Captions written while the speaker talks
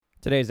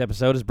Today's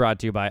episode is brought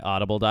to you by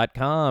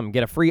Audible.com.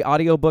 Get a free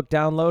audiobook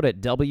download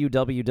at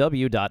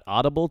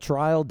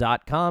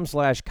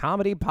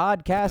www.audibletrial.com/comedy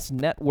podcast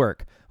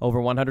network.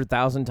 Over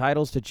 100,000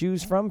 titles to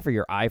choose from for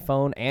your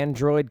iPhone,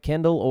 Android,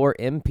 Kindle, or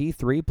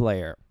MP3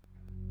 player.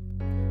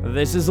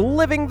 This is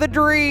Living the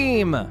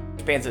Dream.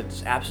 Bands that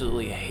just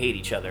absolutely hate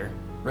each other.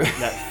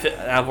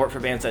 I've worked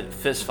for bands that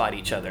fist fight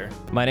each other.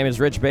 My name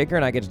is Rich Baker,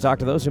 and I get to talk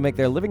to those who make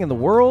their living in the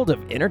world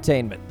of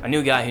entertainment. I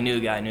knew a guy who knew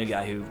a guy who knew a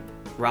guy who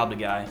robbed a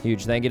guy.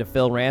 Huge thank you to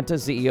Phil Ranta,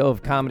 CEO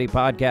of Comedy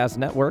Podcast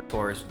Network. Of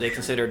course, they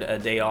considered a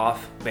day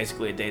off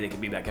basically a day they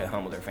could be back at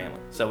home with their family.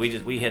 So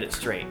we hit it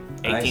straight.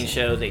 18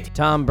 shows, 18.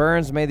 Tom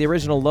Burns made the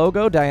original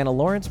logo. Diana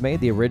Lawrence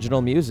made the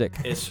original music.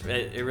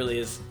 It really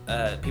is.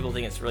 People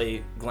think it's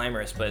really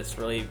glamorous, but it's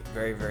really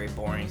very, very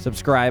boring.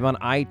 Subscribe on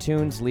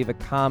iTunes, leave a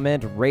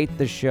comment, rate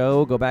the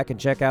show, go back and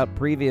check out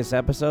previous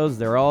episodes.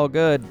 They're all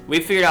good.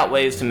 We figured out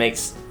ways to make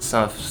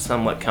stuff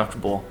somewhat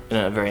comfortable in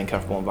a very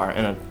uncomfortable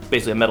environment,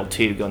 basically a metal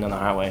tube going down the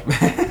highway.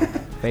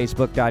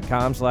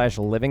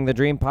 Facebook.com/Living the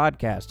Dream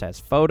Podcast has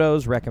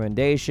photos,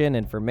 recommendation,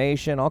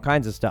 information, all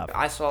kinds of stuff.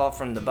 I saw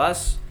from the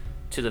bus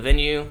to the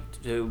venue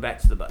to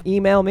back to the bus.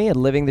 Email me at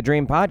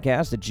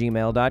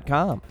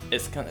livingthedreampodcast@gmail.com.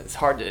 It's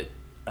hard to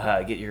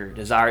get your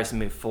desires to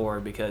move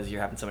forward because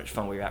you're having so much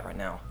fun where you're at right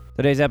now.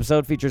 Today's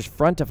episode features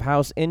front of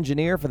house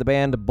engineer for the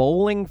band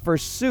Bowling for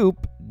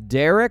Soup,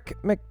 Derek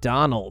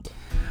McDonald.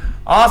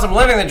 Awesome,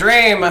 living the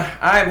dream.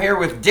 I'm here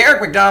with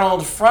Derek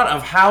McDonald, front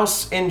of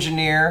house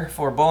engineer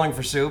for Bowling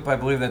for Soup. I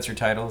believe that's your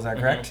title. Is that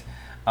correct?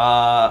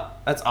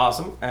 That's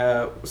awesome.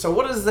 So,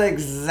 what does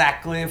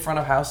exactly a front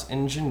of house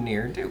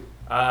engineer do?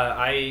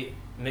 I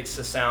mix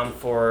the sound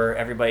for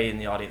everybody in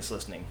the audience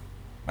listening.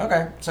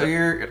 Okay, so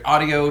you're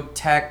audio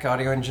tech,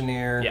 audio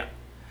engineer. Yeah.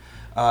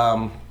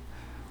 And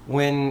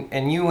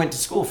you went to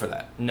school for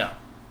that? No.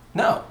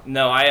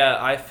 No.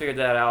 I figured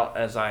that out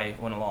as I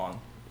went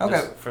along. Okay.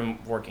 Just from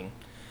working.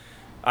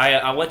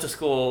 I went to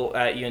school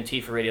at UNT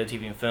for radio,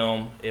 TV, and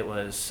film. It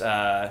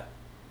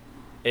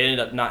ended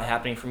up not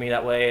happening for me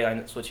that way. I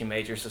ended up switching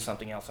majors to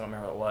something else. I don't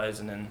remember what it was.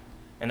 And then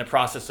in the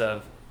process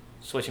of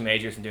switching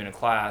majors and doing a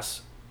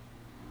class,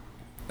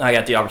 I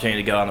got the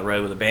opportunity to go on the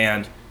road with a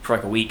band for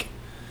like a week.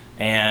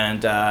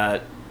 And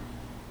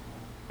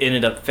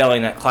ended up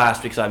failing that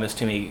class because I missed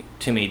too many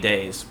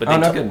days. But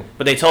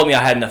But they told me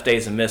I had enough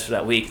days to miss for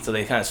that week, so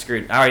they kind of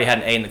screwed. I already had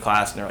an A in the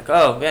class, and they're like,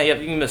 "Oh, yeah,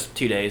 you can miss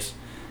 2 days."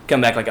 Come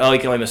back like, "Oh, you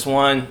can only miss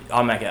one.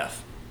 I'll make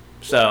F."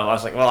 So I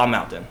was like, "Well, I'm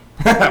out then."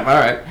 All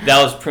right.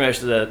 That was pretty much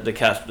the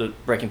cusp, the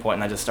breaking point,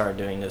 and I just started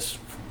doing this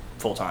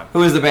full time. Who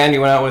was the band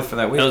you went out with for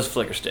that week? It was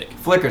Flicker Stick.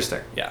 Flicker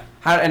Stick. Yeah.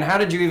 How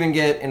did you even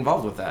get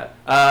involved with that?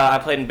 I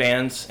played in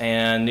bands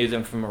and knew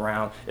them from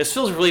around. It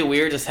feels really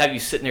weird just have you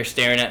sitting there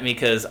staring at me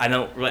because I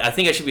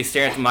think I should be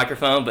staring at the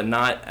microphone, but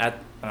not at.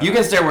 You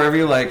can stare wherever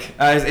you like.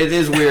 It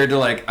is weird to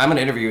I'm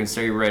gonna interview you and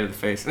stare you right at the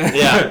face.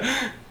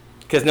 Yeah.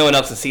 Because no one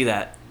else can see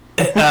that.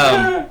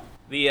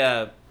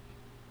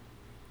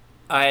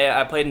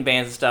 I played in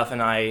bands and stuff,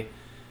 and I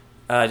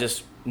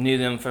just knew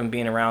them from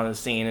being around the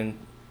scene, and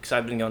because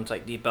I've been going to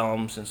Deep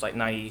Elm since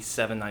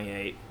 97,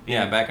 98.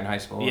 Yeah, back in high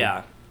school.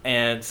 Yeah,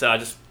 and so I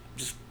just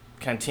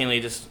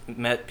continually just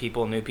met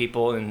people, new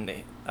people, and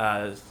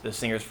the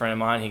singer's friend of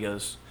mine, he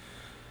goes,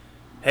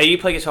 "Hey, you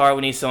play guitar,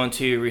 we need someone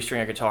to restring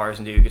our guitars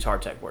and do guitar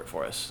tech work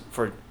for us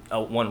for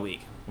 1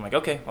 week." I'm like,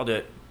 "Okay, I'll do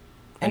it."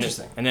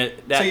 Interesting.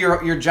 So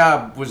your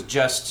job was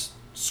just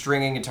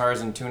stringing guitars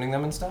and tuning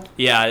them and stuff?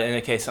 Yeah,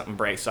 in case something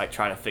breaks,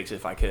 try to fix it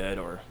if I could,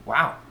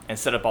 wow, and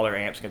set up all their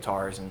amps and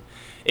guitars. And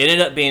I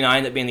ended up being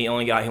the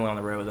only guy who went on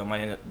the road with them. I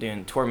ended up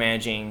doing tour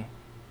managing,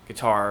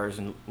 guitars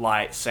and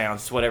lights,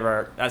 sounds,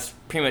 whatever. That's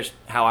pretty much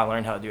how I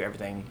learned how to do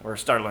everything, or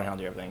started learning how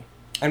to do everything.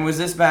 And was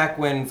this back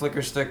when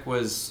Flicker Stick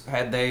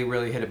had they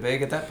really hit it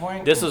big at that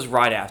point? This was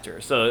right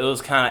after. So it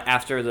was kind of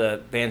after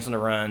the Bands on the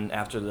Run,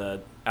 after the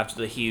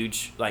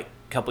huge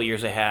couple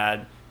years they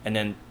had, and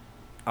then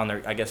on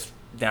their, I guess,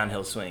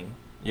 downhill swing.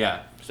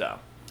 Yeah. So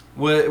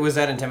was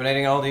that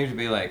intimidating at all to you to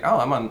be like, "Oh,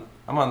 I'm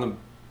on the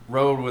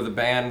road with a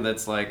band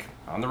that's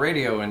on the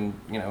radio," and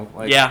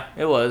Yeah,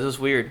 it was. It was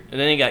weird. And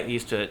then you got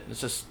used to it.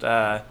 It's just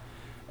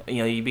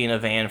you be in a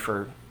van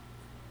for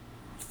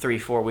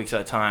 3-4 weeks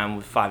at a time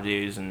with 5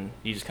 dudes, and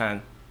you just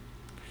kind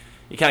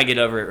of get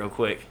over it real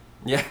quick.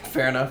 Yeah,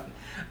 fair enough.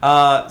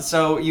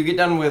 So you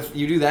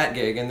do that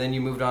gig, and then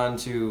you moved on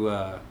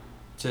to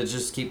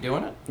just keep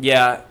doing it?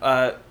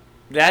 Yeah,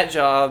 that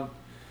job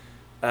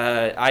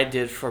I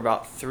did for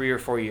about 3 or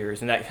 4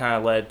 years, and that kind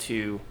of led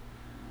to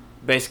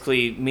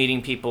basically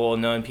meeting people,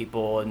 knowing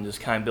people, and just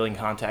kind of building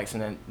contacts,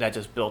 and then that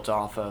just built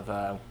off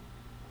of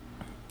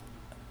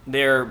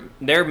their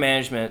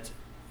management,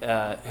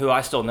 who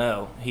I still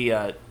know.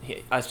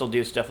 I still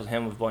do stuff with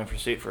him with Bowling for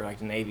Soup for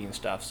the Navy and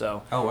stuff.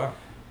 So. Oh wow.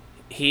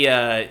 He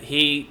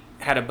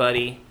had a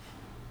buddy,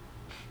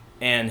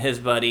 and his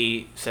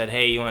buddy said,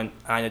 "Hey,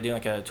 I do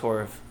a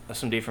tour of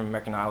some dude from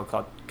American Idol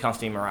called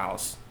Constantine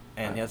Morales,"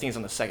 and I think it's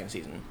on the 2nd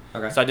season.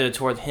 Okay. So I did a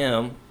tour with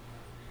him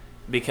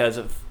because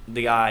of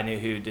the guy I knew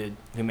who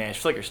managed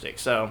Flicker Stick.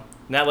 So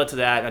that led to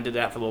that, and I did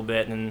that for a little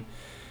bit, and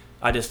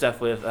I did stuff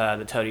with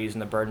the Toadies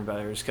and the Burden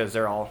Brothers because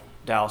they're all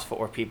Dallas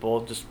Fort Worth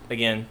people. Just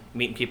again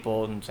meeting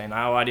people and saying,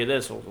 "Oh, I do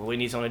this. Well, we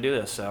need someone to do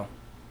this." So,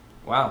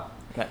 Wow.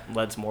 that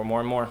led to more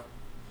and more.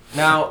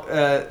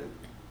 Now,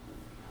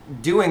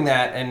 doing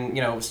that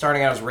and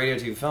starting out as a radio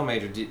TV film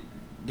major, did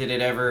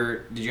you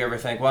ever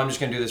think, well, I'm just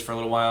going to do this for a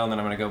little while and then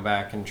I'm going to go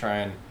back and try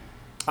and...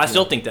 I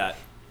still think that.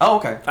 Oh,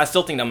 okay. I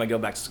still think I'm going to go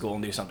back to school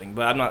and do something,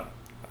 but I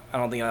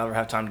don't think I'll ever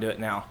have time to do it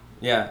now.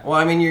 Yeah. Well,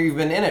 I mean, you've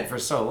been in it for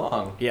so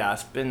long. Yeah,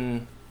 it's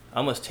been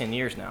almost 10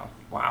 years now.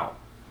 Wow.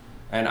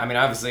 And, I mean,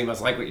 obviously you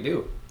must like what you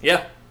do.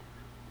 Yeah.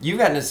 You've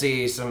gotten to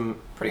see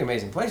some pretty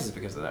amazing places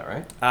because of that,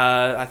 right?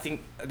 I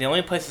think the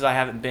only places I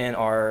haven't been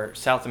are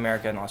South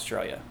America and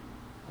Australia.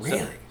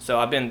 Really? So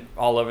I've been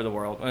all over the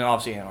world. I mean,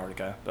 obviously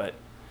Antarctica, but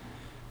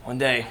one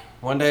day.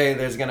 One day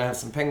there's going to have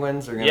some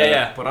penguins. They're going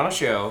to put on a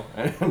show.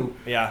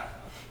 Yeah.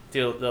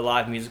 Do the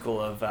live musical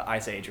of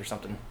Ice Age or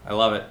something. I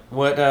love it.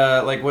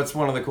 What's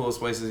one of the coolest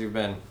places you've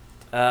been?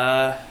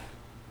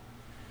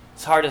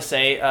 It's hard to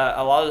say.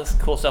 A lot of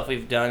the cool stuff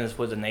we've done is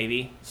with the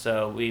Navy.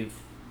 So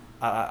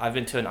I've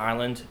been to an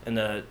island in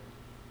the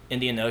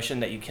Indian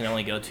Ocean that you can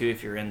only go to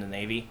if you're in the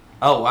Navy.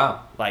 Oh,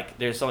 wow. Like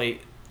there's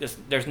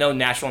no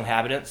natural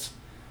inhabitants.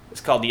 It's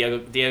called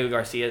Diego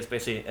Garcia. It's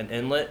basically an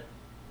inlet.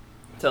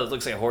 So it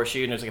looks like a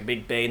horseshoe, and there's like a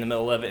big bay in the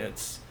middle of it. And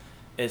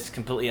it's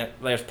completely.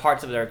 There's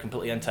parts of it that are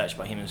completely untouched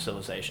by human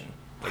civilization.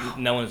 Like,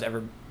 no one's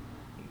ever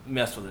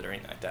messed with it or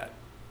anything like that.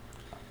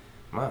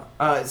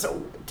 Wow.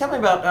 So tell me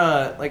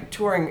about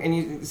touring, and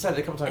you said it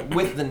a couple times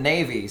with the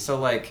Navy. So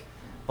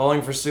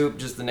Bowling for Soup,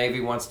 just the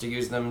Navy wants to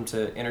use them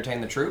to entertain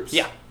the troops.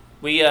 Yeah,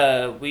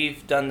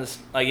 we've done this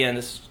again.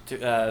 Most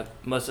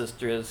of this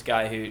through this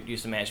guy who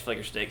used to manage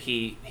Flicker Stick.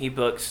 He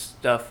books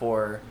stuff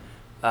for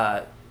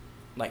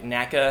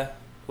NACA,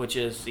 which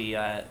is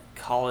the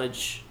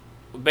college.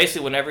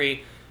 Basically, when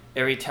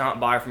every talent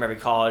buyer from every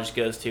college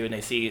goes to and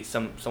they see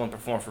someone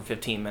perform for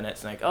 15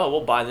 minutes, and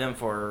we'll buy them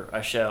for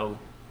a show,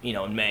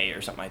 in May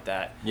or something like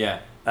that. Yeah.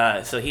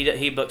 So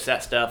he books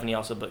that stuff, and he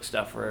also books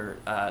stuff for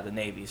the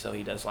Navy. So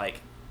he does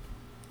like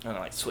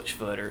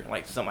Switchfoot or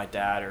something like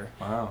that, or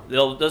wow.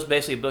 They'll just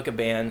basically book a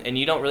band, and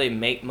you don't really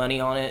make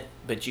money on it,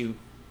 but you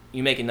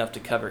make enough to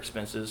cover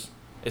expenses,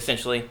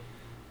 essentially.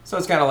 So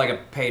it's kind of like a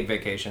paid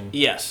vacation.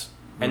 Yes,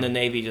 and the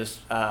Navy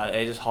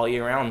they just haul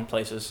you around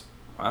places.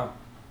 Wow.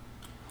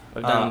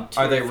 We've done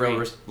are they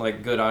real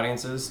good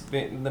audiences,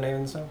 the Navy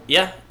and stuff?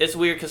 Yeah, it's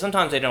weird because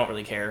sometimes they don't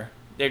really care.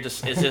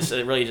 It's just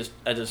really just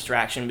a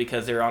distraction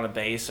because they're on a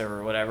base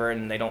or whatever,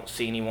 and they don't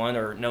see anyone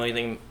or know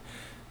anything.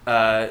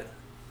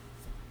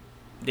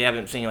 They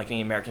haven't seen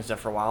any American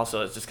stuff for a while,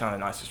 so it's just kind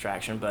of a nice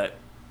distraction. But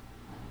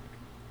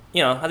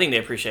I think they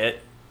appreciate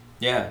it.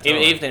 Yeah,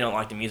 totally. Even if they don't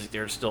like the music,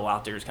 they're still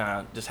out there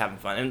just having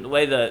fun. And the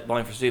way the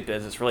Bowling for Soup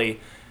is, it's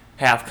really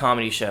half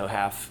comedy show,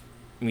 half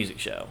music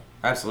show.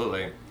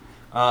 Absolutely.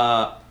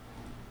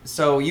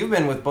 So you've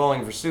been with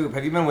Bowling for Soup.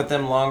 Have you been with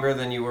them longer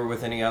than you were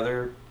with any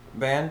other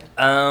band?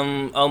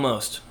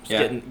 Almost.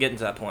 Yeah. Getting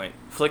to that point.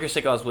 Flicker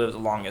Stick I was with the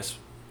longest,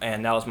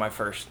 and that was my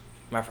first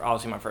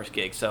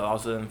gig. So I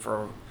was with them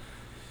for,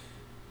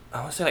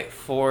 I would say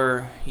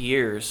 4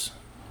 years.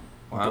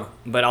 Wow.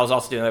 But I was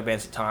also doing other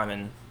bands at the time,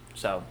 and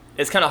so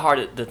it's kind of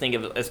hard to think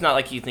of. It's not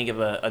like you think of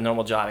a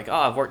normal job.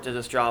 I've worked at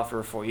this job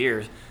for 4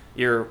 years.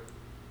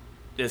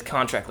 It's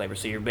contract labor,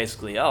 so you're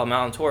basically, I'm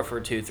out on tour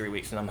for 2-3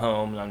 weeks and I'm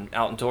home, and I'm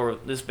out on tour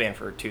with this band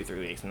for 2-3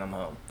 weeks and I'm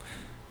home.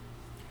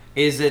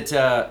 Is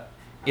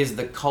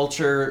the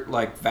culture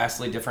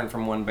vastly different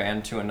from one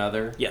band to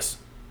another? Yes,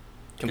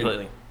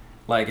 completely.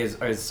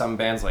 Is some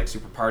bands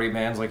super party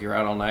bands, you're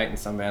out all night, and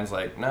some bands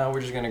no,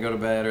 we're just gonna go to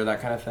bed, or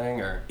that kind of thing,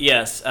 or?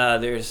 Yes,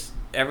 there's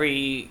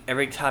every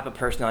type of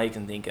personality you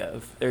can think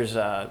of. There's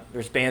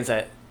bands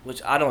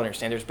which I don't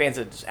understand. There's bands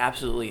that just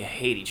absolutely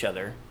hate each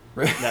other.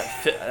 And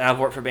I've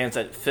worked for bands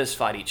that fist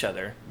fight each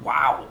other.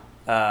 Wow.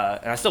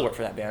 And I still work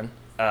for that band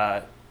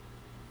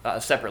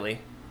separately.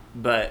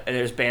 And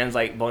there's bands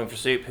like Bowling for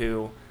Soup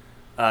who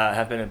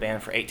have been in a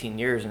band for 18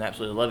 years and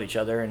absolutely love each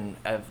other and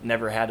have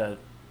never had a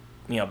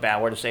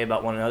bad word to say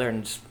about one another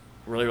and just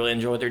really, really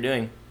enjoy what they're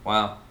doing.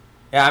 Wow.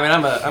 Yeah, I mean,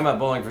 I'm a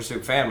Bowling for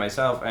Soup fan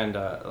myself, and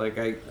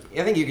I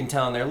think you can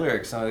tell in their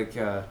lyrics,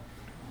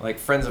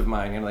 friends of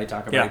mine, they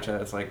talk about each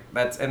other. It's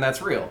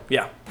that's real.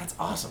 Yeah. That's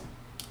awesome.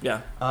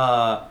 Yeah.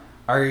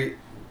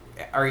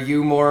 Are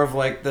you more of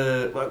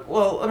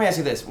well, let me ask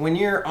you this. When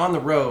you're on the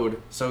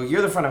road, so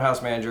you're the front of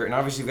house manager, and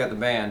obviously you've got the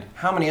band,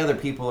 how many other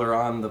people are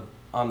on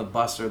the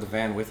bus or the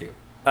van with you?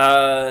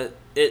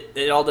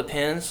 It all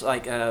depends.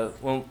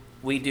 When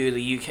we do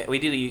the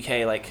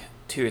UK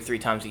 2 or 3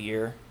 times a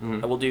year.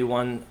 Mm-hmm. We'll do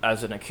one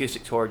as an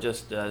acoustic tour,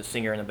 just the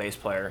singer and the bass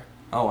player.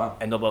 Oh, wow.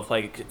 And they'll both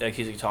play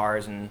acoustic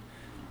guitars, and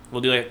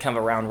we'll do kind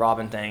of a round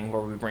robin thing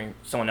where we bring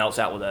someone else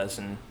out with us,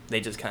 and they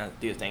just kind of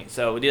do the thing.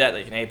 So we do that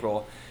in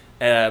April.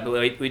 But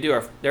we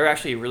do they're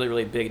actually really,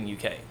 really big in the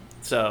UK.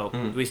 So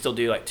we still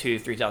do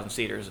 2,000-3,000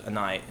 seaters a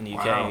night in the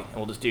UK, Wow. and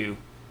we'll just do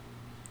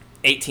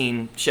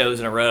 18 shows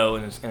in a row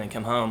and then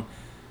come home.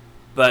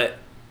 But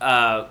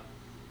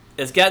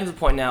it's gotten to the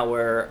point now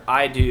where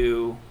I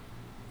do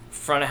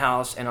front of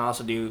house, and I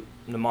also do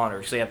the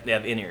monitors. They have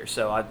in-ears,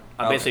 so I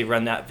basically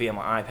run that via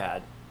my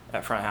iPad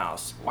at front of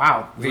house.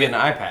 Wow, via an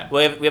iPad.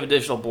 We have a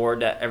digital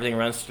board that everything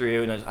runs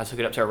through, and I hook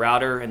it up to a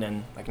router, and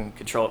then I can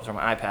control it from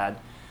my iPad.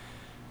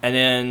 And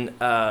then,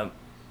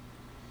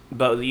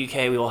 but with the UK,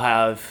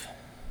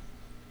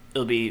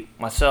 it'll be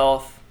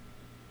myself,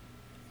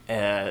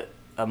 a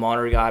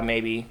monitor guy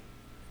maybe,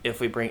 if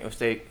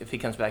he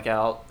comes back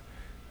out,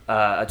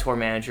 a tour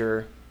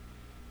manager,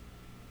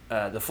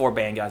 the 4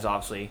 band guys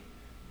obviously,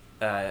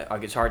 our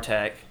guitar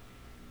tech,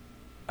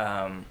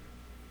 a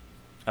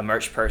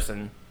merch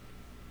person,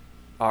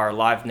 our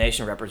Live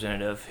Nation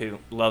representative who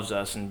loves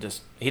us and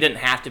he didn't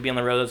have to be on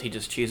the road, he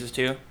just chooses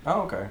to.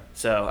 Oh, okay.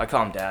 So I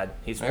call him Dad.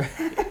 He's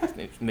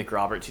Mick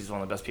Roberts. He's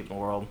one of the best people in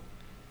the world.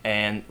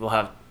 And we'll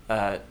have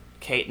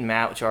Kate and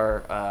Matt, which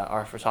are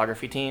our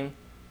photography team.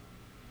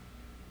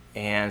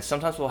 And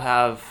sometimes we'll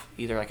have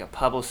either like a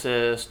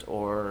publicist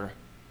or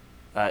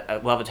we'll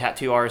have a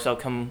tattoo artist. They'll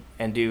come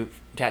and do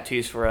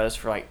tattoos for us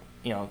for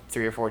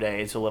 3 or 4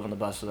 days. He'll live on the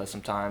bus with us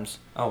sometimes.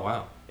 Oh,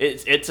 wow.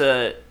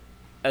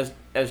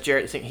 As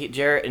Jarrett said,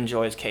 Jarrett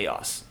enjoys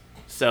chaos.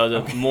 So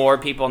the more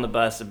people on the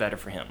bus, the better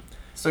for him.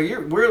 So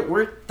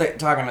we're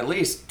talking at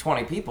least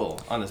 20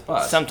 people on this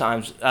bus.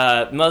 Sometimes,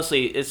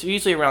 mostly it's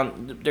usually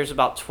around. There's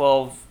about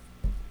 12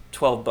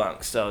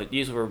 bunks. So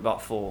usually we're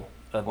about full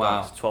of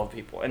bunks, 12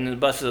 people, and the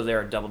buses there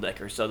are double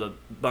deckers. So the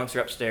bunks are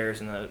upstairs,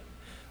 and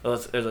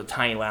there's a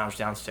tiny lounge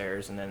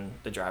downstairs, and then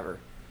the driver.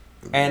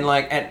 And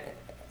at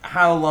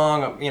how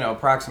long,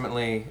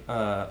 approximately,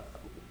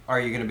 are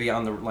you going to be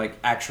on the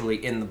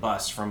actually in the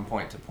bus from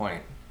point to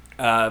point?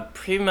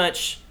 Pretty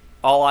much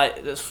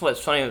that's what's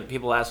funny when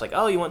people ask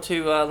oh, you went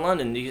to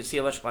London, do you see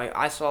how much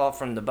I saw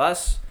from the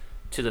bus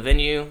to the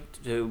venue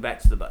to back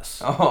to the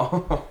bus.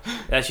 Oh.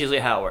 That's usually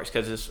how it works,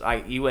 because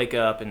you wake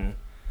up, and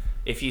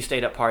if you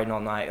stayed up partying all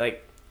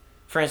night,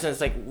 for instance,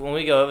 when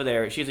we go over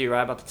there, it's usually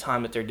right about the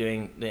time that they're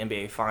doing the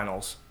NBA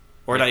finals,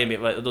 or not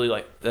NBA, but they'll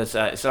do it's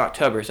in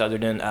October, so they're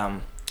doing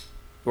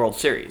World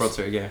Series. World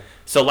Series, yeah.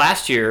 So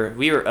last year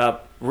we were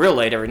up real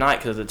late every night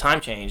because of the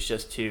time change,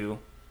 just to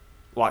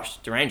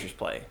watch the Rangers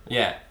play.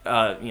 Yeah.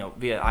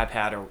 Via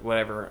iPad or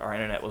whatever our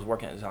internet was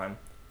working at the time,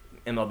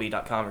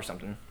 MLB.com or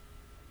something.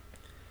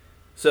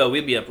 So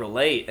we'd be up real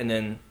late, and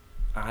then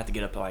I had to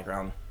get up at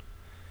around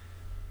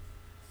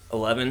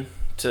 11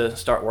 to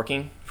start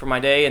working for my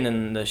day, and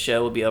then the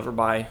show would be over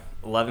by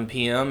 11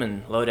 p.m.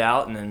 and load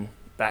out, and then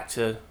back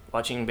to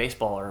watching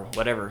baseball or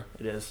whatever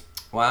it is.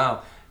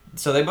 Wow.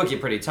 So they book you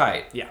pretty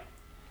tight. Yeah.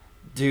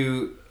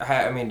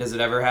 Does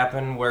it ever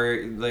happen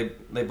where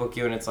they book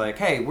you and it's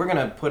hey, we're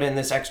gonna put in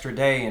this extra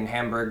day in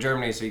Hamburg,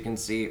 Germany, so you can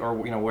see, or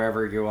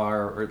wherever you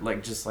are, or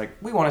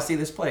we want to see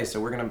this place, so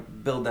we're gonna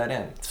build that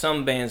in?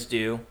 Some bands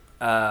do.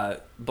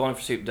 Bowling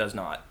for Soup does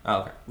not.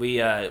 Oh,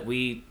 okay.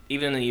 We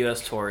even in the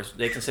U.S. tours,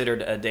 they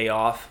considered a day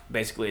off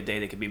basically a day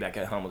they could be back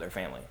at home with their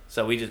family.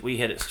 So we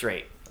hit it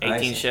straight.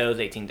 18 shows,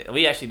 18 days.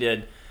 We actually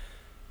did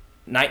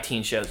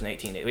 19 shows in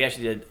 18 days. We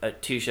actually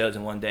did 2 shows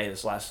in one day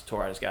this last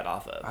tour I just got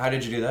off of. How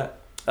did you do that?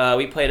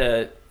 We played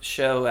a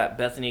show at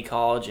Bethany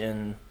College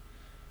in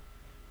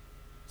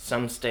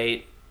some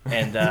state,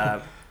 and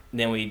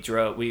then we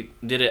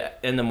did it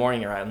in the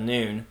morning around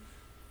noon,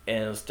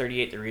 and it was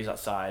 38 degrees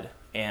outside,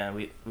 and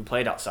we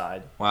played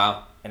outside.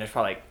 Wow. And there's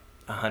probably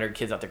 100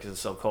 kids out there because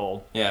it's so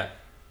cold. Yeah.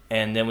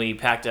 And then we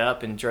packed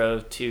up and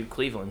drove to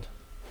Cleveland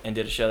and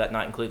did a show that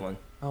night in Cleveland.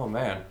 Oh,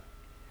 man.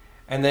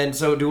 And then,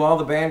 so do all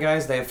the band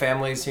guys, they have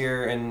families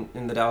here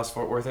in the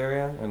Dallas-Fort Worth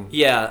area?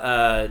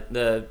 Yeah,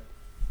 the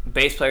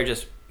bass player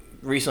just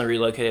recently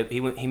relocated.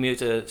 He moved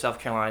to South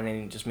Carolina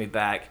and just moved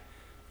back.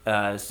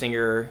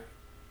 Singer,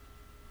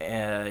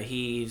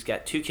 he's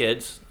got 2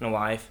 kids and a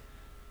wife.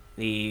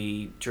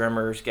 The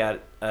drummer's got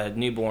a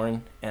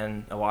newborn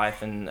and a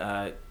wife, and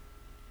the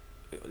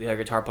other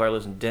guitar player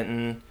lives in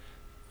Denton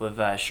with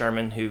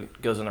Sherman, who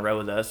goes on the road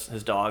with us.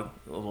 His dog,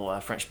 a little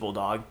French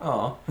bulldog.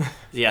 Oh.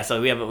 Yeah,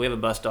 so we have a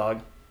bus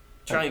dog.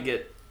 Trying to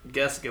get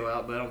Gus to go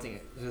out, but I don't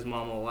think his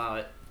mom will allow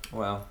it.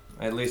 Well,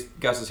 at least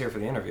Gus is here for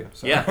the interview.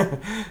 So. Yeah.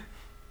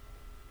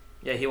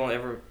 Yeah, he won't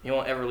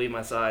ever leave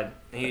my side.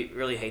 He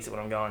really hates it when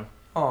I'm gone.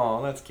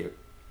 Oh, that's cute.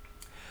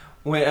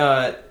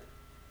 When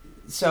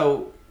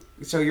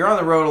so you're on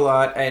the road a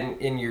lot,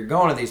 and you're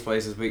going to these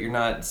places, but you're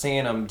not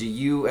seeing them. Do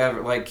you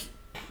ever,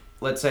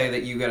 let's say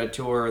that you got a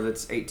tour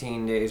that's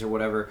 18 days or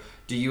whatever,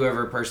 do you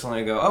ever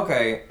personally go,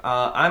 okay,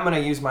 I'm going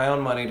to use my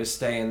own money to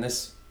stay in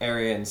this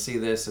area and see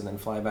this and then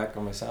fly back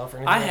on myself or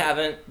anything? I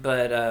haven't,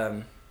 but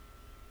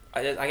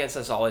I guess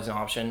that's always an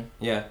option.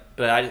 Yeah.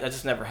 But I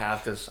just never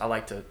have, because I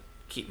like to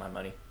keep my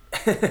money.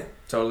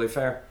 Totally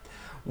fair.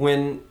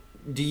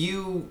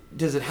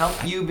 Does it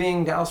help you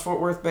being Dallas-Fort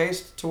Worth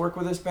based to work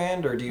with this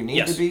band, or do you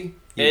need to be?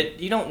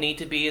 You don't need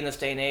to be in this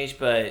day and age,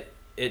 but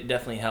it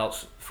definitely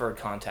helps for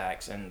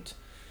contacts, and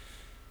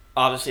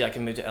obviously I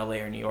can move to LA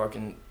or New York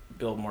and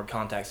build more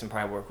contacts and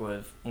probably work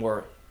with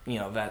more,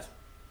 that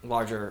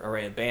larger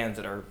array of bands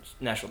that are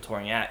national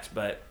touring acts.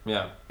 But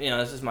yeah,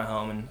 this is my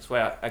home, and that's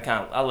why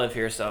I live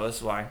here, so this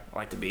is why I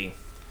like to be.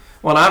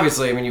 Well, and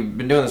obviously, you've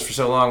been doing this for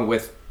so long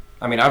with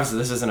I mean, obviously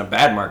this isn't a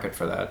bad market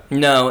for that.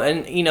 No,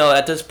 and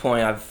at this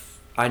point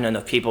I know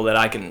enough people that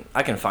I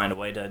can find a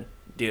way to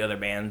do other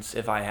bands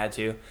if I had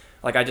to.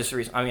 Like I just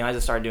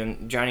started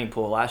doing Drowning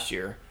Pool last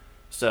year,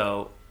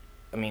 so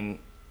I mean,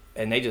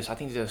 and I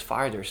think they just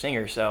fired their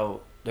singer,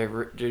 so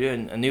they're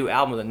doing a new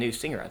album with a new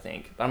singer, I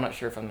think. But I'm not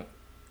sure I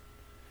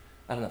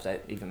don't know if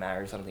that even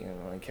matters. I don't think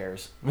anyone really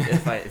cares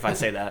if I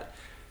say that.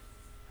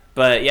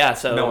 But yeah,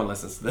 so no one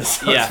listens to this,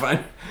 so it's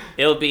fine.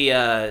 It'll be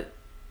like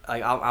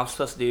I'm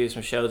supposed to do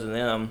some shows with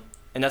them,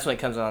 and that's when it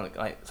comes on.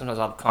 Like sometimes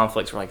I'll have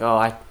conflicts where like, oh,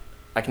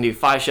 I can do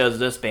 5 shows with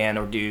this band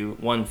or do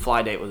 1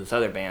 fly date with this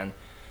other band.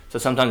 So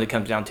sometimes it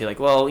comes down to like,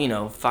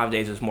 well, 5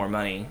 days is more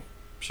money.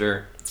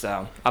 Sure.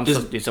 So I'm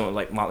supposed to do something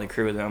like Motley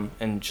Crue with them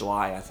in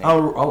July, I think.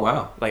 Oh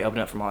wow. Like open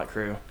up for Motley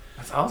Crue.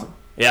 That's awesome.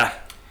 Yeah.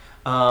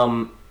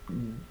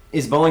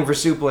 Is Bowling for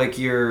Soup like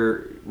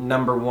your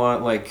number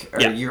one? Like,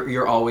 Yeah.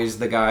 you're always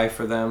the guy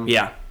for them?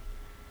 Yeah.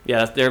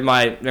 Yeah, they're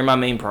my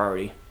main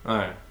priority. All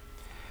right.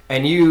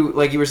 And you,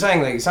 like you were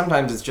saying, like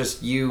sometimes it's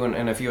just you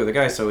and a few other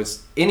guys. So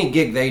it's any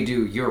gig they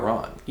do, you're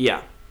on.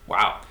 Yeah.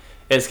 Wow.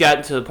 It's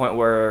gotten to the point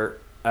where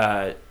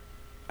I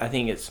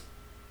think it's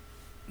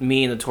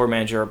me and the tour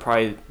manager are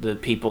probably the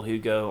people who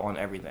go on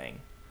everything.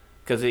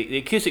 Because the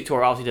acoustic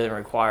tour obviously doesn't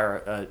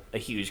require a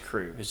huge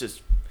crew. It's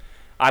just,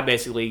 I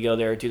basically go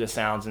there, do the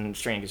sounds and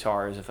string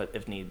guitars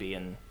if need be,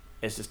 and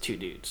it's just 2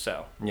 dudes.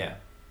 So Yeah.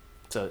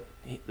 The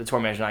tour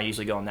manager and I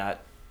usually go on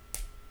that.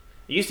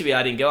 It used to be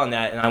I didn't go on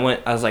that, and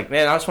I was like,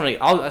 man, I just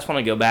want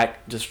to go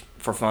back just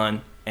for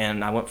fun,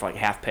 and I went for like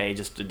half pay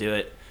just to do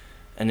it.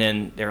 And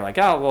then they were like,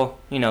 oh, well,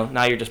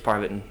 now you're just part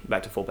of it and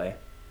back to full pay.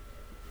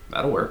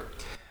 That'll work.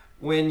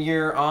 When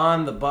you're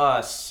on the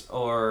bus,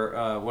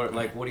 or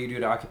what do you do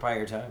to occupy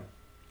your time?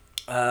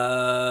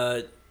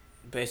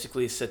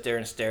 Basically sit there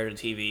and stare at a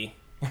TV.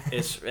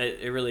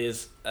 It really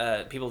is.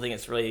 People think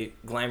it's really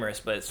glamorous,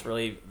 but it's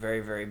really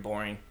very, very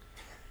boring.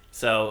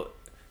 So,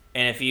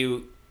 and if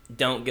you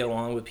don't get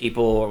along with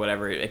people or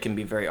whatever, it can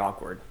be very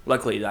awkward.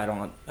 Luckily, I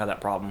don't have that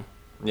problem.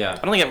 Yeah. I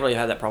don't think I've really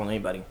had that problem with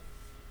anybody.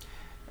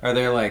 Are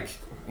there like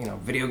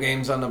video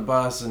games on the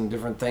bus and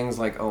different things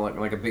like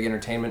a big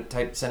entertainment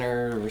type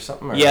center or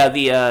something? Or? Yeah,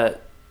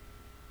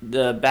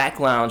 the back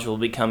lounge will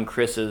become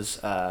Chris's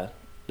the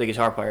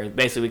guitar player.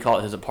 Basically, we call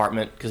it his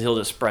apartment because he'll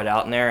just spread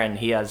out in there, and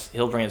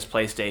he'll bring his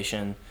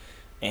PlayStation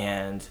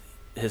and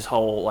his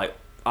whole like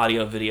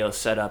audio video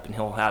setup, and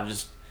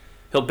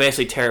he'll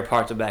basically tear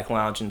apart the back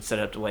lounge and set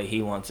it up the way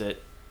he wants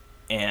it,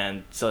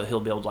 and so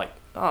he'll be able to like,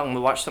 oh, I'm gonna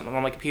watch something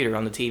on my computer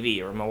on the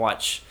TV, or I'm gonna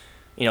watch,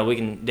 we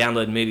can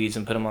download movies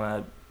and put them on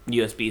a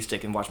USB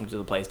stick and watch them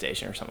through the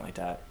PlayStation or something like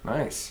that.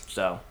 Nice.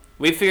 So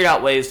we've figured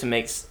out ways to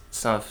make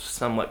stuff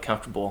somewhat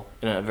comfortable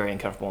in a very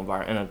uncomfortable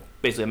environment, in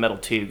basically a metal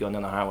tube going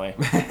down the highway.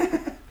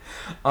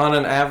 On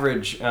an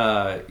average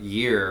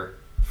year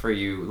for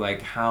you,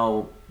 like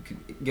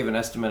give an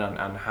estimate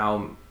on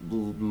how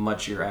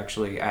much you're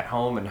actually at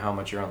home and how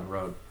much you're on the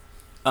road.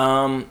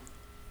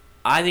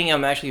 I think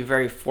I'm actually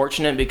very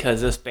fortunate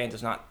because this band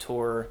does not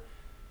tour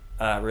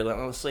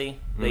relentlessly.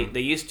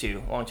 They used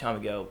to a long time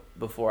ago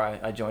before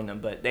I joined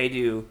them, but they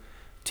do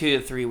 2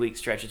 to 3 week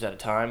stretches at a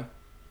time,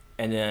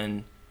 and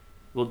then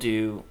we'll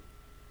do,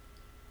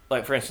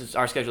 like for instance,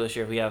 our schedule this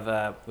year we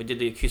did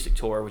the acoustic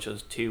tour, which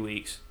was 2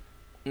 weeks.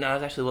 No, it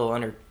was actually a little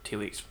under 2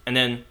 weeks, and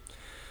then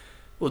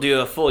we'll do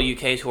a full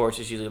UK tour, which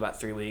is usually about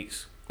 3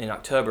 weeks in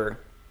October.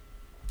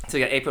 So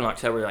we got April and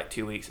October, like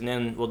 2 weeks, and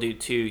then we'll do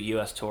 2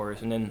 US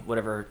tours, and then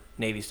whatever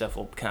Navy stuff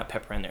we'll kind of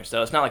pepper in there.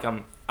 So it's not like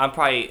I'm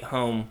probably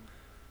home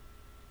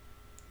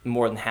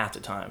more than half the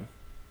time.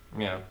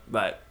 Yeah.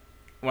 But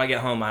when I get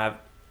home, I have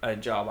a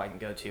job I can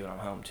go to, and I'm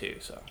home too.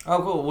 So.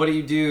 Oh, cool. What do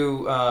you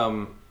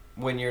do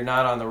when you're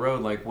not on the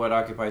road? Like, what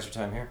occupies your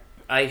time here?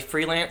 I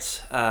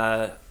freelance.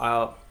 I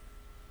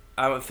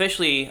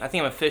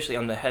think I'm officially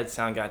I'm the head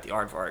sound guy at the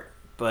Aardvark,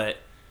 but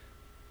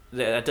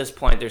at this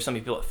point, there's some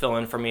people that fill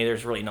in for me.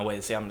 There's really no way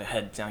to say I'm the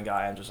head sound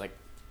guy. I'm just like,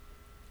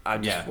 I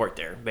just work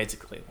there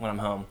basically when I'm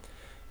home,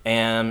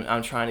 and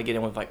I'm trying to get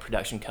in with like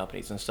production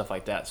companies and stuff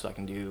like that so I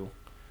can do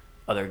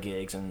other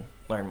gigs and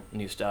learn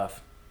new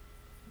stuff.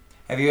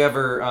 Have you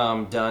ever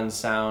done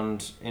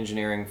sound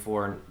engineering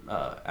for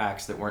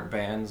acts that weren't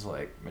bands,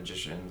 like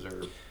magicians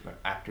or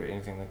actor,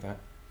 anything like that?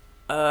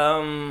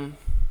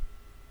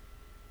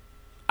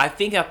 I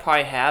think I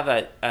probably have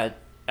at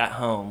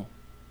home,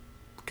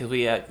 because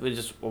we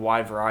just a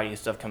wide variety of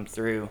stuff come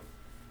through.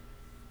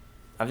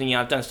 I think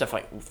I've done stuff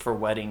like for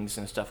weddings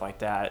and stuff like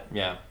that.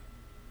 Yeah.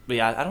 But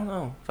yeah, I don't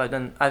know if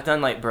I've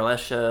done like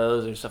burlesque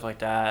shows or stuff like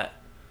that.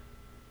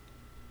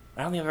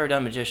 I don't think I've ever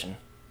done magician.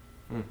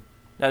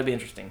 That'd be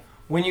interesting.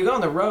 When you go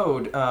on the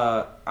road,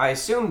 I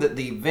assume that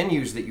the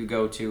venues that you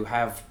go to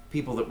have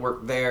people that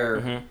work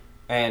there,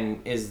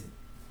 and is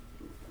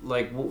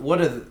like, what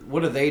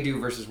do they do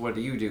versus what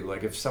do you do?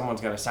 Like, if someone's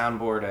got a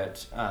soundboard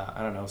at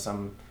I don't know,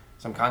 some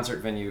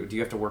concert venue, do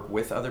you have to work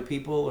with other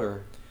people,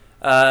 or?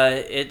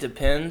 It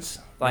depends.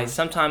 Like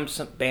sometimes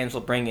some bands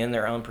will bring in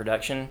their own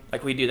production.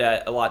 Like we do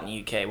that a lot in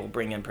the UK. We'll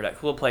bring in production.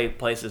 We'll play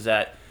places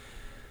that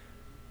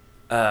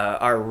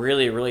are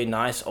really, really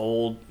nice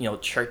old,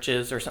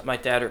 churches or something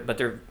like that. But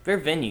they're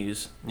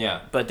venues.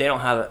 Yeah. But they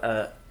don't have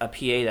a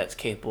PA that's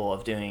capable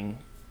of doing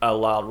a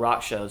loud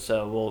rock show.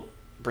 So we'll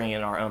bring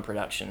in our own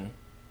production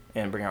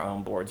and bring our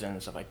own boards in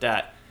and stuff like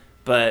that.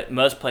 But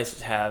most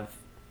places have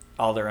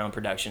all their own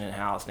production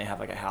in-house, and they have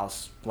like a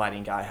house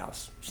lighting guy,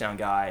 house sound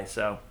guy.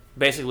 So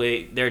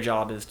basically their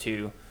job is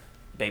to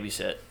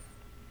babysit.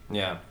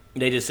 Yeah.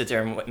 They just sit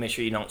there and make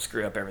sure you don't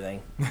screw up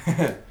everything.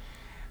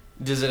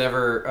 Does it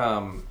ever?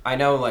 I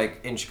know, like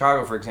in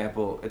Chicago, for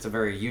example, it's a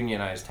very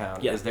unionized town.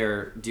 Yeah.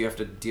 Do you have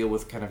to deal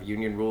with kind of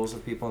union rules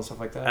of people and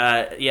stuff like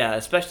that? Yeah,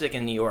 especially like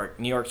in New York.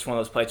 New York's one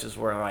of those places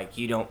where like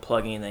you don't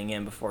plug anything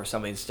in before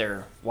somebody's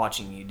there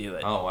watching you do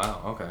it. Oh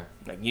wow, okay.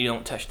 Like you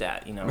don't touch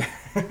that, You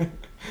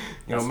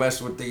don't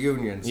mess with the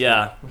unions.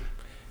 Yeah,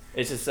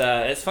 it's just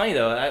it's funny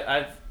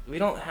though. We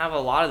don't have a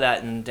lot of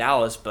that in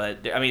Dallas, but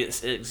I mean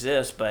it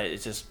exists, but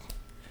it's just.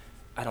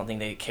 I don't think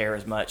they care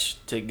as much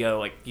to go,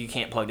 like, you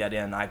can't plug that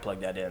in, I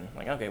plug that in.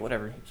 Like, okay,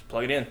 whatever, just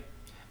plug it in.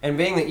 And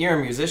being that you're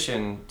a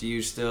musician, do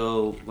you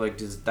still, like,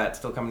 does that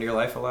still come into your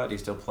life a lot? Do you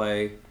still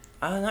play?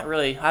 Not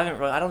really. I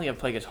don't think I've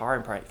played guitar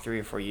in probably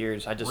 3 or 4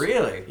 years.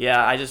 Really?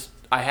 Yeah,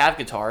 I have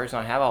guitars, and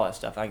I have all that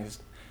stuff.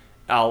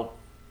 I'll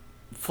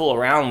fool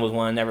around with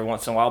one every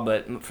once in a while,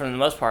 but for the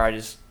most part,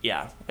 it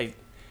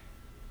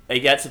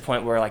gets to the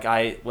point where, like,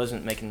 I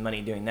wasn't making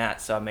money doing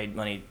that, so I made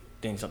money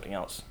doing something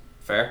else.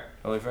 Fair,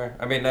 totally fair.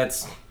 I mean,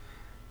 that's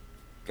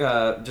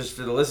just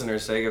for the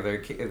listeners' sake,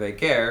 if they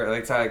care.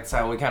 That's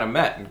how we kind of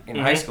met in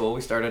high school.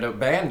 We started a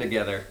band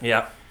together.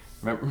 Yeah.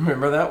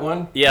 Remember that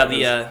one?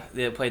 Yeah,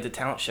 they played the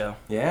talent show.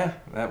 Yeah,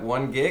 that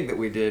one gig that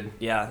we did.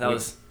 Yeah,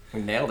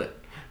 we nailed it.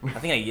 I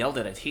think I yelled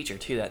at a teacher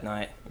too that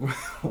night.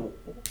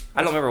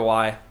 I don't remember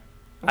why.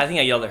 I think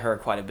I yelled at her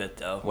quite a bit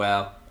though.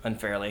 Well,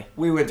 unfairly.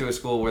 We went to a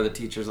school where the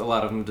teachers, a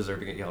lot of them,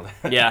 deserve to get yelled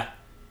at. Yeah.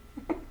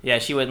 Yeah,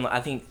 she wouldn't.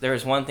 I think there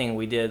was one thing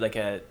we did, like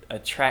a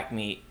track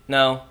meet.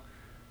 No,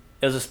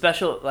 it was a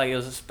special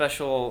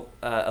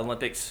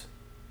Olympics,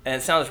 and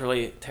it sounds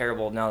really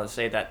terrible now to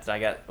say that I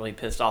got really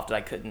pissed off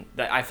that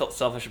I felt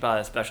selfish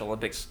about a Special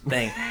Olympics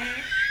thing.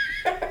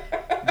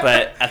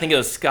 But I think it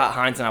was Scott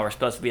Hines and I were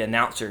supposed to be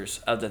announcers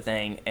of the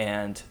thing,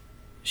 and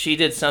she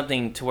did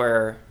something to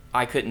where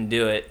I couldn't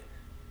do it,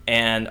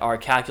 and our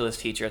calculus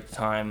teacher at the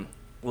time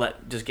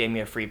just gave me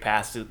a free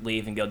pass to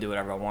leave and go do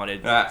whatever I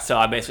wanted. So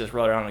I basically just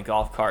rode around in a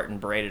golf cart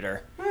and berated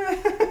her.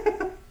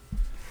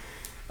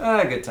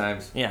 Good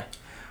times. Yeah.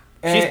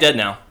 She's dead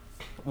now.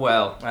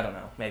 Well, I don't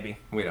know. Maybe.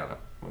 We don't know.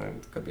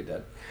 It could be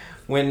dead.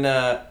 When,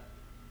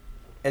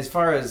 as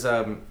far as,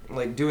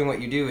 like, doing what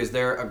you do, is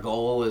there a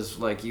goal? Is,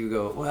 like, you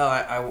go,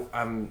 well,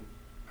 I'm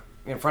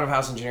in front of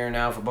house engineer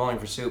now for Bowling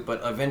for Soup, but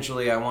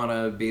eventually I want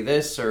to be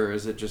this, or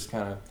is it just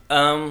kind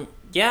of...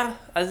 Yeah.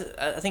 I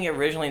think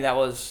originally that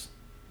was...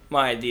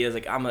 my idea is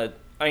like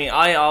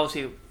I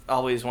obviously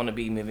always want to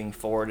be moving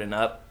forward and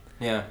up.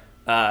 Yeah.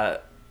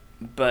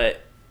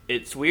 But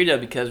it's weird though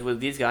because with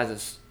these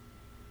guys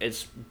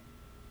it's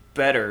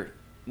better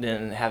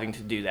than having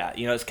to do that.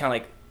 It's kind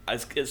of like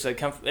it's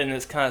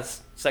kind of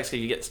sucks because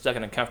you get stuck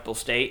in a comfortable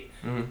state.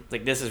 Mm-hmm.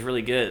 Like this is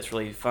really good. It's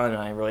really fun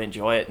and I really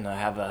enjoy it and I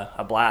have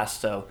a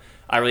blast. So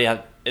I really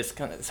have.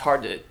 It's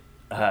hard to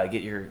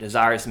get your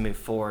desires to move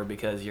forward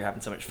because you're having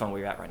so much fun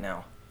where you're at right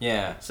now.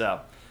 Yeah. So.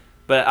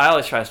 But I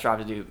always try to strive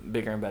to do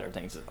bigger and better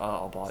things.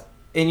 I'll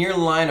in your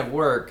line of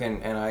work,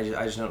 and I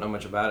just don't know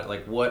much about it,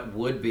 like what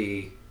would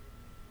be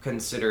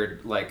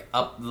considered like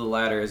up the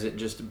ladder? Is it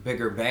just a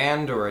bigger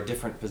band or a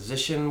different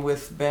position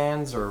with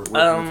bands or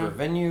working for a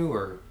venue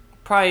or?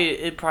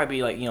 It'd probably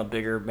be like,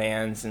 bigger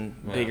bands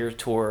and bigger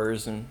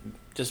tours and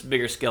just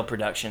bigger scale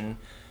production.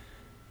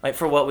 Like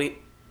for what we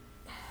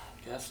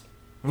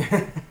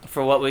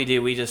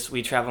do,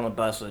 we travel on a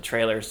bus with a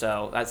trailer,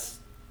 so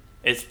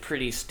it's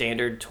pretty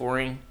standard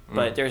touring,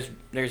 but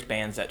there's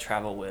bands that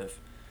travel with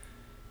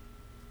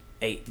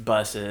 8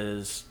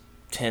 buses,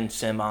 10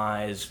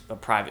 semis, a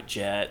private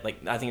jet.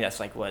 Like I think that's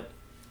like what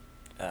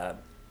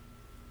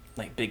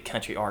like big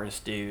country artists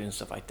do and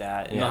stuff like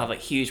that. And they'll have like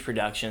huge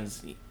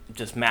productions,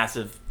 just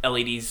massive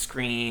LED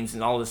screens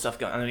and all this stuff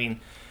going. I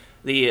mean,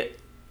 the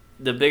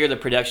bigger the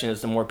production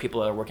is, the more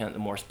people that are working at it, the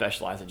more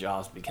specialized the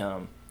jobs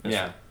become.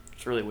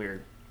 It's really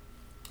weird.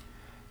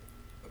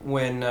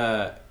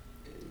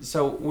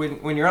 So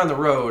when you're on the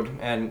road,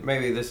 and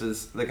maybe this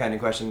is the kind of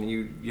question that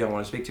you don't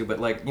want to speak to, but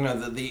like,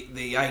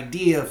 the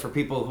idea for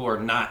people who are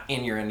not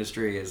in your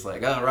industry is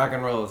like, oh, rock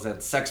and roll is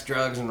that sex,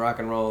 drugs, and rock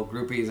and roll,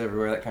 groupies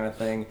everywhere, that kind of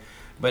thing.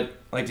 But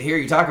like to hear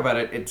you talk about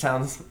it, it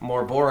sounds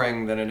more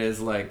boring than it is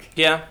like.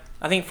 Yeah,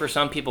 I think for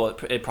some people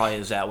it probably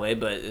is that way,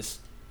 but it's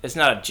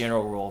not a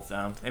general rule of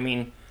thumb. I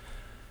mean,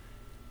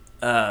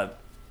 I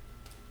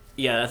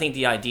think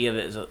the idea of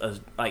it is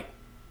like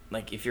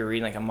if you're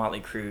reading like a Motley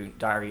Crue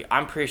diary,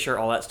 I'm pretty sure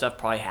all that stuff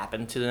probably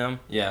happened to them.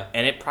 Yeah.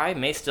 And it probably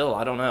may still,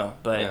 I don't know.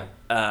 But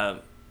I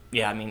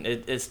mean,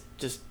 it's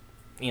just,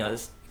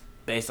 it's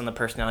based on the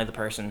personality of the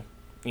person,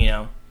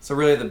 So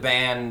really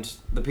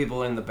the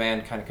people in the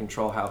band kind of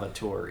control how the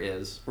tour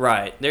is.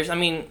 Right. It's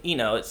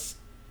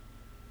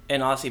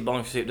And honestly,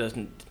 Bowling for Soup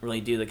doesn't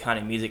really do the kind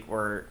of music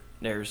where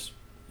there's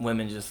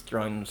women just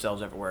throwing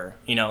themselves everywhere.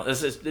 You know,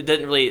 it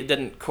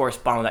didn't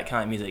correspond with that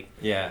kind of music.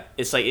 Yeah.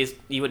 It's like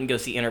you wouldn't go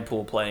see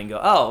Interpol play and go,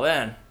 oh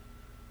man,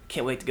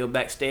 can't wait to go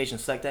backstage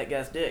and suck that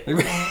guy's dick.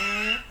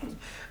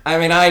 I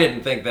mean, I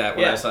didn't think that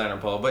when Yeah. I saw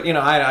Interpol, but you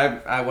know,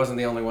 I wasn't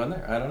the only one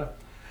there. I don't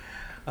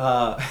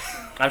know.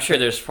 I'm sure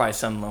there's probably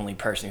some lonely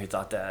person who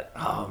thought that.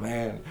 Oh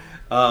man,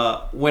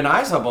 when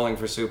I saw Bowling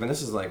for Soup, and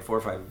this is like 4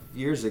 or 5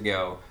 years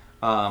ago,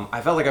 I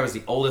felt like I was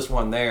the oldest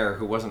one there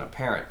who wasn't a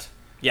parent.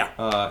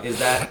 Yeah.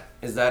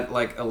 Is that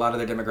like a lot of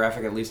their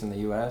demographic, at least in the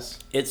U.S.?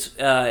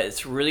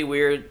 It's really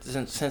weird.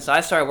 Since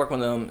I started working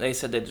with them, they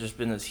said that there's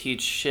been this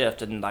huge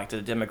shift in like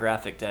the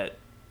demographic that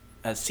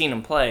has seen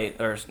them play,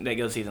 or they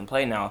go see them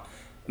play now,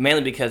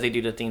 mainly because they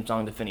do the theme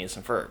song to Phineas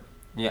and Ferb.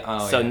 Yeah.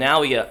 Oh, So yeah.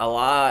 now we get a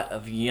lot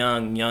of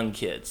young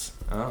kids.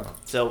 Oh.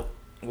 So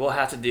we'll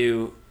have to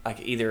do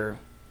like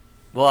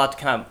we'll have to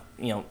kind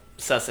of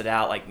suss it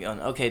out. Like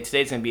okay,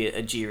 today's gonna be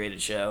a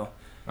G-rated show,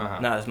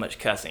 not as much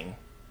cussing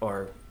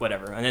or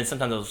whatever. And then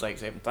sometimes they'll just like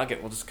say, fuck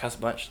it, we'll just cuss a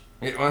bunch.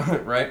 Yeah,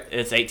 right.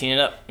 It's 18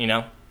 and up,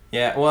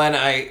 Yeah. Well, and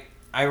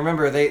I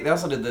remember they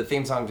also did the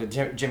theme song to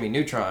Jimmy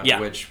Neutron, Yeah.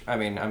 which I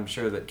mean I'm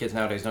sure that kids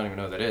nowadays don't even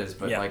know what that is,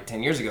 but Yeah. like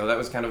 10 years ago that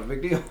was kind of a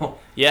big deal.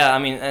 Yeah, I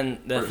mean, and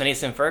the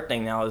Phineas and Ferb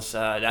thing now is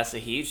that's a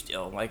huge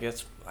deal. Like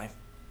it's like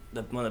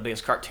one of the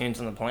biggest cartoons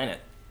on the planet.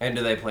 And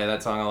do they play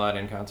that song a lot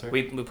in concert?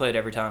 We play it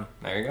every time.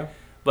 There you go.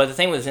 But the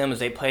thing with them is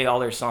they play all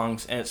their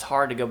songs, and it's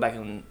hard to go back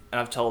and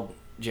I've told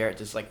Jarrett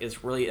this, like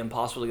it's really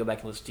impossible to go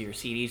back and listen to your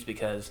CDs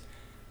because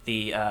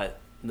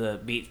the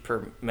beats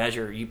per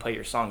measure, you play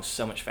your songs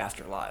so much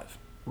faster live.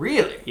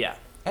 Really? Yeah.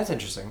 That's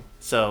interesting.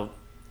 So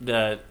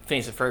the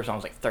Phineas and Ferb song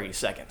is like 30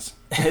 seconds.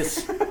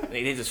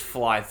 They just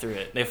fly through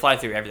it. They fly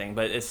through everything,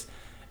 but it's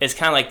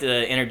kind of like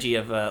the energy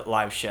of a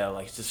live show.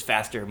 Like it's just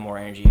faster, more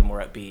energy,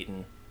 more upbeat,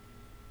 and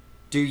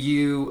Do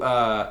you?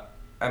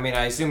 I mean,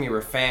 I assume you were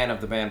a fan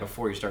of the band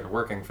before you started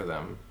working for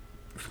them.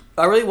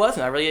 I really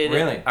wasn't. I really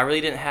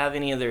Really? didn't have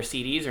any of their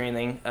CDs or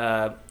anything.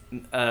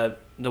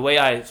 The way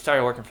I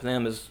started working for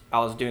them is I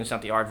was doing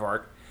something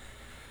aardvark,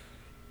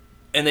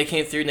 and they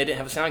came through and they didn't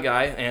have a sound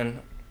guy,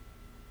 and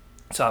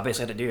so I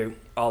basically had to do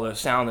all the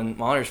sound and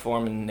monitors for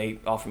them, and they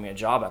offered me a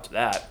job after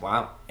that.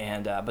 Wow.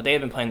 And but they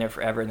had been playing there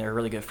forever, and they're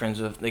really good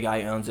friends with the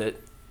guy who owns the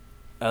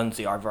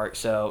aardvark.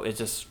 So it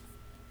just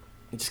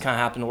kind of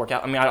happened to work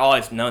out. I mean, I'd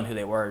always known who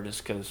they were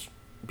just because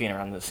being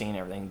around the scene and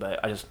everything,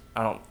 but I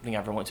don't think I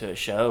ever went to a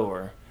show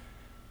or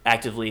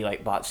actively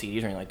like bought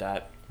CDs or anything like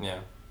that. Yeah.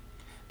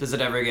 Does it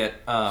ever get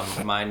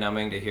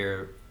mind-numbing to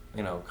hear,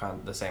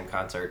 the same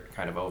concert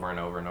kind of over and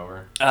over and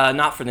over?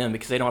 Not for them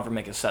because they don't ever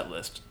make a set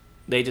list.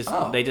 They just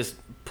Oh. they just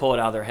pull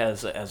it out of their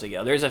heads as they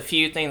go. There's a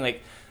few things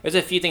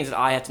that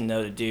I have to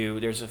know to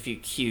do. There's a few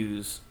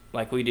cues,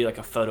 like we do like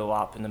a photo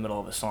op in the middle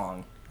of a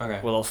song. Okay.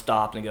 Where they'll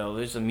stop and go,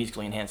 there's a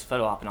musically enhanced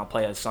photo op, and I'll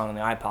play a song on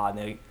the iPod, and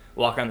they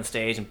walk around the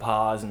stage and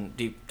pause and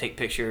take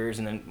pictures,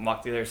 and then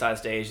walk to the other side of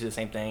the stage, do the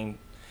same thing.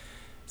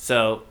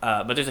 So,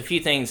 but there's a few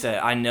things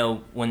that I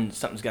know when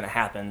something's going to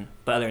happen,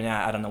 but other than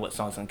that, I don't know what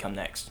song's going to come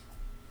next.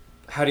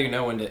 How do you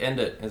know when to end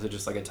it? Is it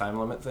just like a time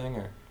limit thing,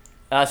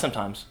 or?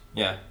 Sometimes.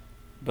 Yeah.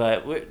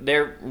 But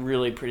they're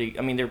really pretty,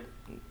 I mean,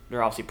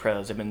 they're obviously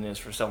pros. They've been doing this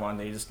for so long,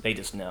 they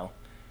just know.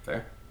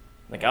 Fair.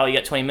 Like, oh, you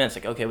got 20 minutes.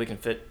 Like, okay, we can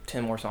fit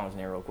 10 more songs in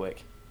there real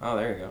quick. Oh,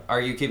 there you go.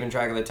 Are you keeping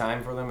track of the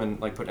time for them and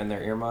like putting in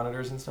their ear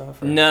monitors and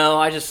stuff? Or? No,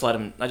 I just let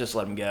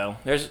them go.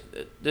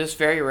 There's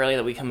very rarely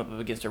that we come up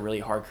against a really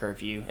hard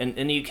curfew. And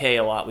in the UK, a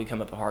lot we come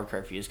up with hard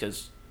curfews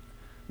because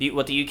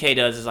what the UK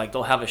does is like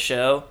they'll have a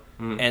show,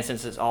 and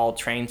since it's all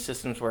train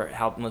systems where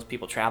how most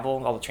people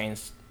travel, all the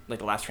trains, like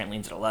the last train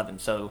leaves at 11,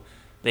 so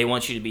they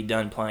want you to be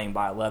done playing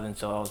by 11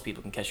 so all those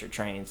people can catch their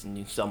trains and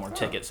you sell more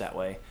tickets that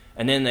way.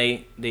 And then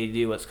they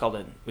do what's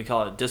called we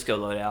call it a disco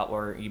loadout,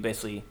 where you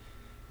basically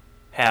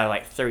have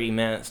like 30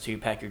 minutes to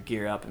pack your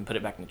gear up and put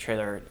it back in the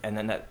trailer, and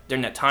then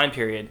during that time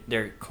period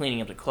they're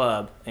cleaning up the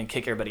club and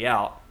kick everybody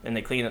out, and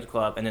they clean up the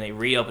club and then they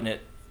reopen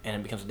it and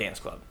it becomes a dance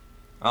club.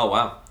 Oh,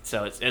 wow.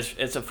 So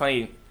it's a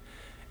funny,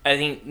 I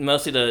think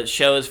mostly the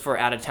show is for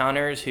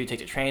out-of-towners who take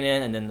the train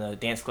in, and then the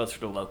dance clubs for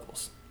the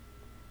locals.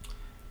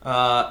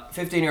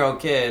 15-year-old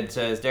kid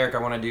says, Derek, I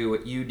want to do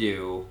what you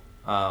do.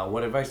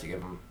 What advice do you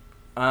give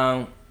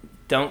him?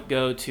 Don't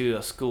go to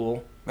a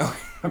school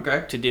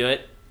Okay. to do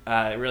it.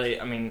 Really,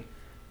 I mean,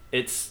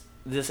 this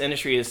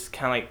industry is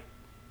kind of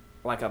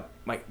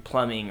like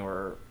plumbing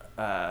or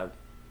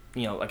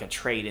like a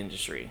trade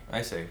industry.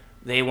 I see.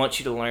 They want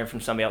you to learn from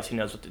somebody else who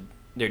knows what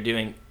they're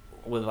doing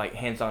with like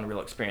hands-on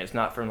real experience,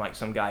 not from like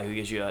some guy who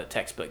gives you a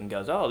textbook and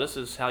goes, oh, this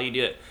is how you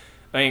do it.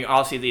 I mean,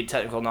 obviously the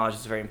technical knowledge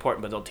is very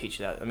important, but they'll teach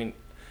you that. I mean,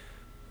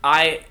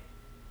 I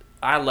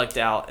lucked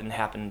out and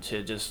happened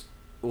to just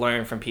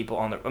learn from people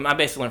I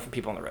basically learned from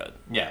people on the road.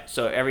 Yeah.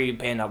 So every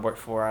band I worked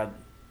for,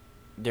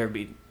 there'd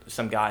be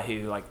some guy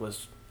who like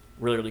was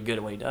really, really good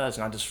at what he does,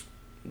 and I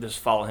just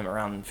follow him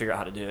around and figure out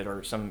how to do it,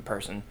 or some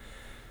person.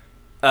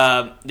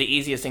 The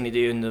easiest thing to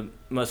do and the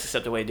most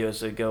accepted way to do it is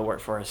to go work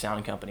for a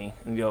sound company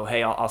and go,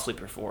 hey, I'll sleep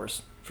your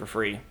floors for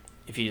free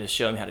if you just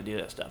show them how to do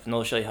that stuff. And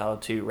they'll show you how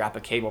to wrap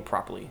a cable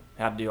properly,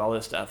 how to do all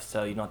this stuff,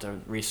 so you don't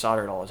have to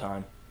resolder it all the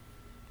time.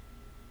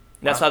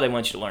 And that's how they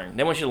want you to learn.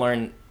 They want you to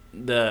learn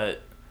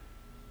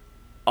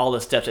all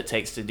the steps it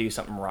takes to do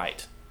something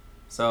right.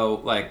 So,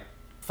 like,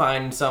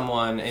 find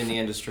someone in the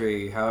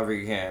industry however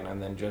you can,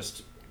 and then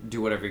just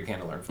do whatever you can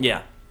to learn from them.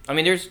 Yeah. I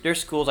mean, there's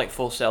schools like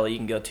Full Sail you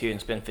can go to and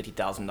spend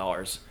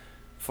 $50,000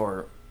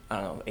 for,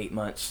 8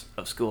 months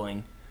of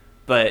schooling.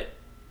 But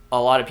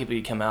a lot of people,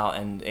 you come out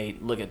and they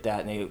look at that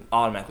and they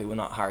automatically will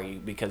not hire you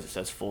because it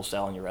says Full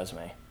Sail on your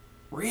resume.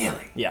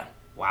 Really? Yeah.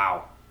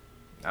 Wow.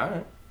 All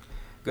right.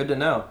 Good to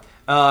know.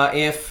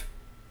 If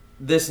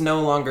this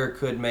no longer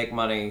could make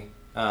money,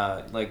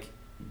 like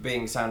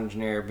being sound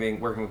engineer,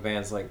 working with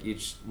bands, like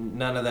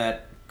none of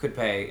that could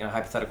pay in a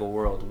hypothetical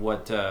world,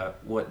 what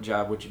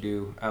job would you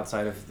do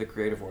outside of the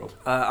creative world?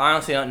 I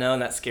honestly don't know,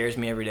 and that scares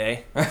me every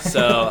day.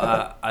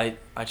 So I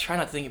try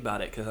not to think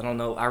about it because I don't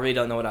know. I really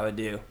don't know what I would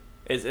do.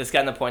 It's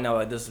gotten to the point now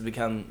where this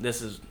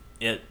is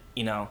it.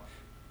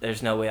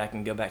 There's no way I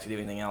can go back to do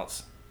anything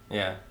else.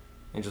 Yeah,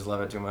 you just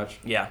love it too much.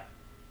 Yeah.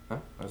 Huh?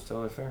 That's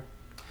totally fair.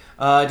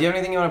 Do you have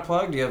anything you want to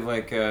plug? Do you have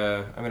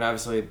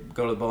obviously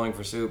go to the Bowling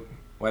for Soup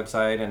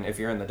website, and if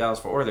you're in the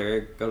Dallas-Fort Worth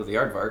area, go to the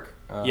Aardvark.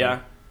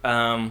 Yeah.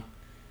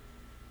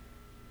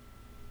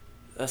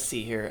 Let's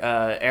see here.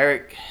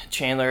 Eric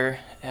Chandler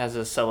has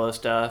his solo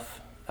stuff.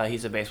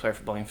 He's a bass player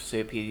for Bowling for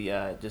Soup. He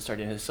just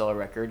started his solo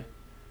record.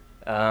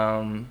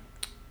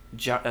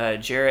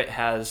 Jarrett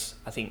has,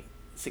 I think,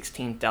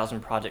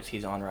 16,000 projects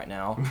he's on right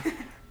now.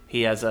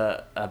 He has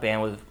a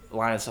band with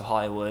Linus of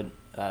Hollywood,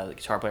 the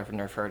guitar player for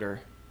Nerf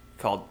Herder,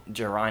 called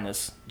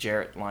Jarrinus,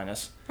 Jarrett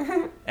Linus.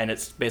 And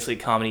it's basically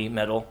comedy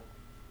metal.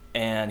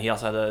 And he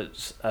also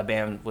has a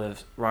band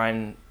with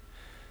Ryan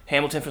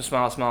Hamilton from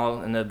Smile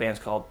Smile, and the band's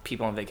called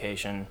People on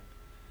Vacation.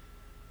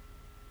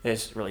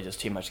 It's really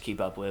just too much to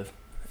keep up with.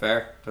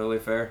 Fair, totally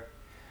fair.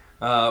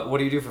 What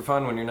do you do for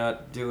fun when you're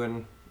not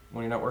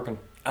working?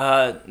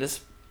 This is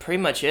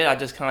pretty much it. I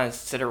just kind of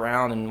sit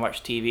around and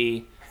watch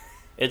TV.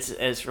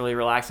 It's really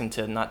relaxing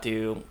to not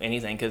do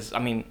anything because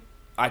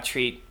I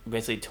treat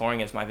basically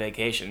touring as my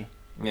vacation.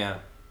 Yeah.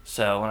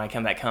 So when I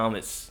come back home,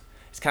 it's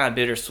kind of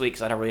bittersweet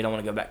because I don't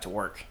want to go back to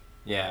work.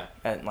 Yeah.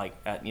 At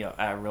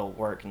real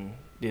work and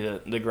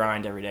do the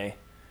grind every day.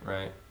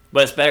 Right.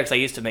 But it's better because I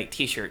used to make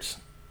T-shirts.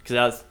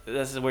 Because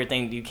that's the weird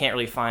thing. You can't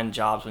really find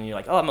jobs when you're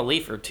like, oh, I'm going to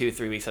leave for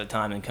 2-3 weeks at a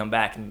time and come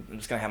back and I'm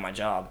just going to have my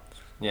job.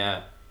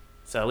 Yeah.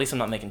 So at least I'm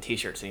not making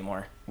T-shirts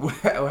anymore.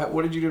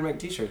 What did you do to make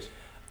T-shirts?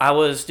 I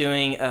was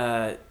doing,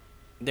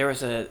 there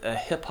was a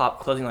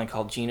hip-hop clothing line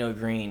called Gino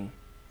Green.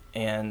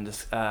 And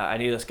I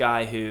knew this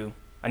guy who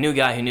knew a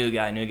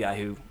guy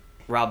who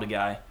robbed a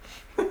guy.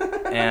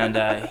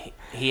 And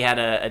he had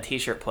a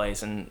T-shirt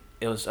place, and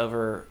it was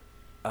over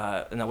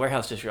in the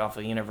warehouse district off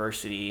of the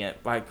university,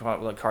 right where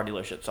the car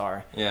dealerships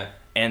are. Yeah.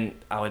 And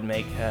I would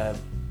make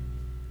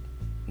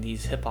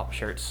these hip hop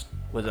shirts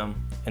with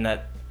them, I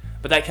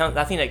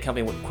think that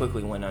company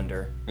quickly went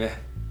under. Yeah.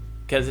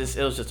 Because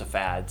it was just a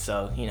fad.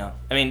 So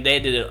they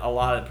did a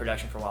lot of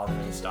production for a while, and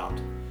then it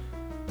stopped.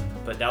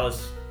 But that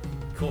was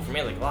cool for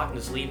me. Like, I can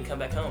just leave and come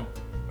back home.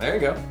 There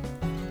you go.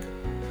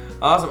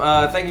 Awesome.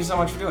 Thank you so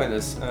much for doing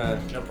this.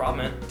 No problem,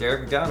 man.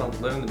 Derek McDonald,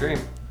 living the dream.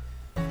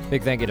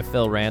 Big thank you to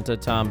Phil Ranta,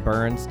 Tom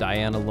Burns,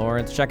 Diana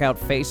Lawrence. Check out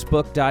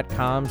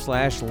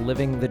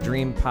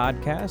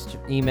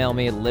facebook.com/livingthedreampodcast. Email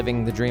me at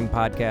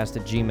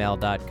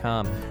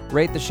livingthedreampodcast@gmail.com.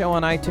 Rate the show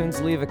on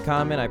iTunes. Leave a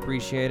comment. I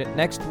appreciate it.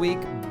 Next week,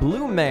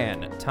 Blue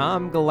Man,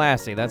 Tom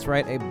Galassi. That's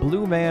right, a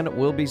Blue Man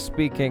will be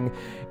speaking.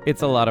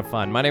 It's a lot of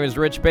fun. My name is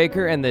Rich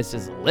Baker, and this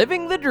is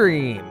Living the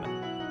Dream.